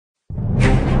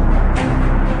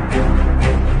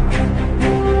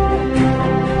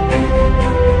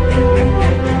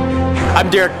I'm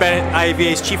Derek Bennett,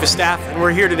 IAVA's Chief of Staff, and we're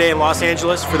here today in Los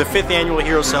Angeles for the 5th Annual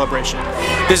Heroes Celebration.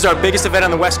 This is our biggest event on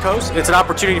the West Coast, and it's an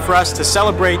opportunity for us to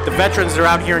celebrate the veterans that are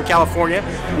out here in California.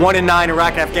 1 in 9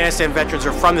 Iraq and Afghanistan veterans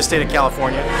are from the state of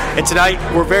California. And tonight,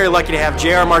 we're very lucky to have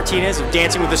J.R. Martinez of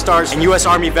Dancing with the Stars, and U.S.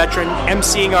 Army veteran,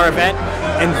 emceeing our event,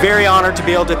 and very honored to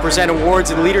be able to present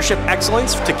awards in leadership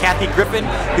excellence to Kathy Griffin,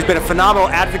 who's been a phenomenal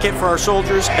advocate for our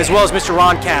soldiers, as well as Mr.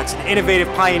 Ron Katz, an innovative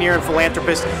pioneer and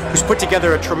philanthropist who's put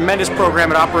together a tremendous program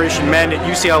at Operation Men at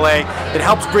UCLA that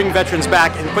helps bring veterans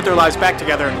back and put their lives back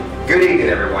together. Good evening,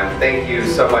 everyone. Thank you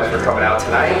so much for coming out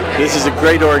tonight. This is a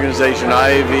great organization.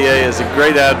 IAVA is a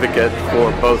great advocate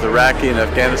for both Iraqi and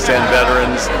Afghanistan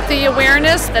veterans. The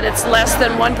awareness that it's less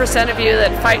than 1% of you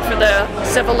that fight for the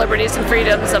civil liberties and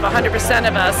freedoms of 100%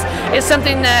 of us is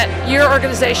something that your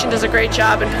organization does a great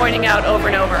job in pointing out over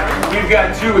and over. We've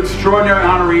got 2 extraordinary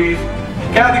honorees.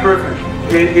 Kathy Griffin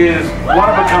is one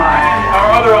of a kind.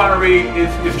 Our other honoree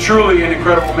is truly an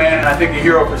incredible man, and I think a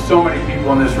hero for so many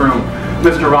people in this room,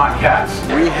 Mr. Ron Katz.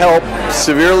 We help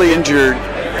severely injured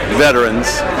veterans,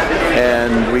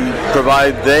 and we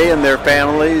provide they and their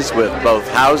families with both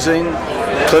housing,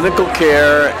 clinical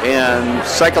care, and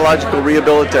psychological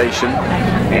rehabilitation.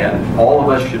 And all of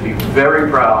us should be very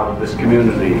proud of this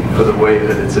community for the way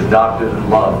that it's adopted and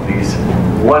loved these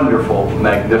wonderful,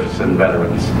 magnificent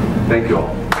veterans. Thank you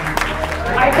all.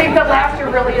 I think that laughter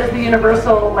really is the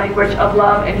universal language of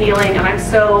love and healing, and I'm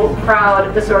so proud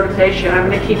of this organization. I'm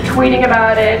going to keep tweeting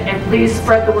about it, and please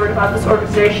spread the word about this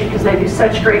organization because they do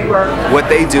such great work. What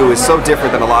they do is so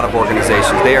different than a lot of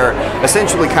organizations. They are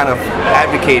essentially kind of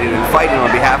advocating and fighting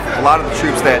on behalf of a lot of the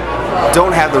troops that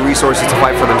don't have the resources to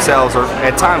fight for themselves, or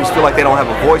at times feel like they don't have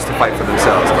a voice to fight for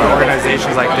themselves.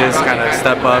 Organizations like this kind of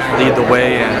step up, lead the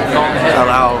way, and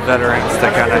allow veterans to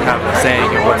kind of have a saying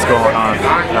in what's going on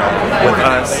with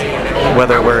us,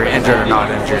 whether we're injured or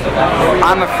not injured.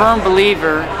 I'm a firm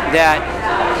believer that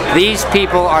these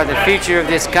people are the future of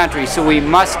this country, so we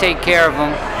must take care of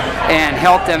them and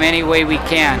help them any way we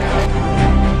can.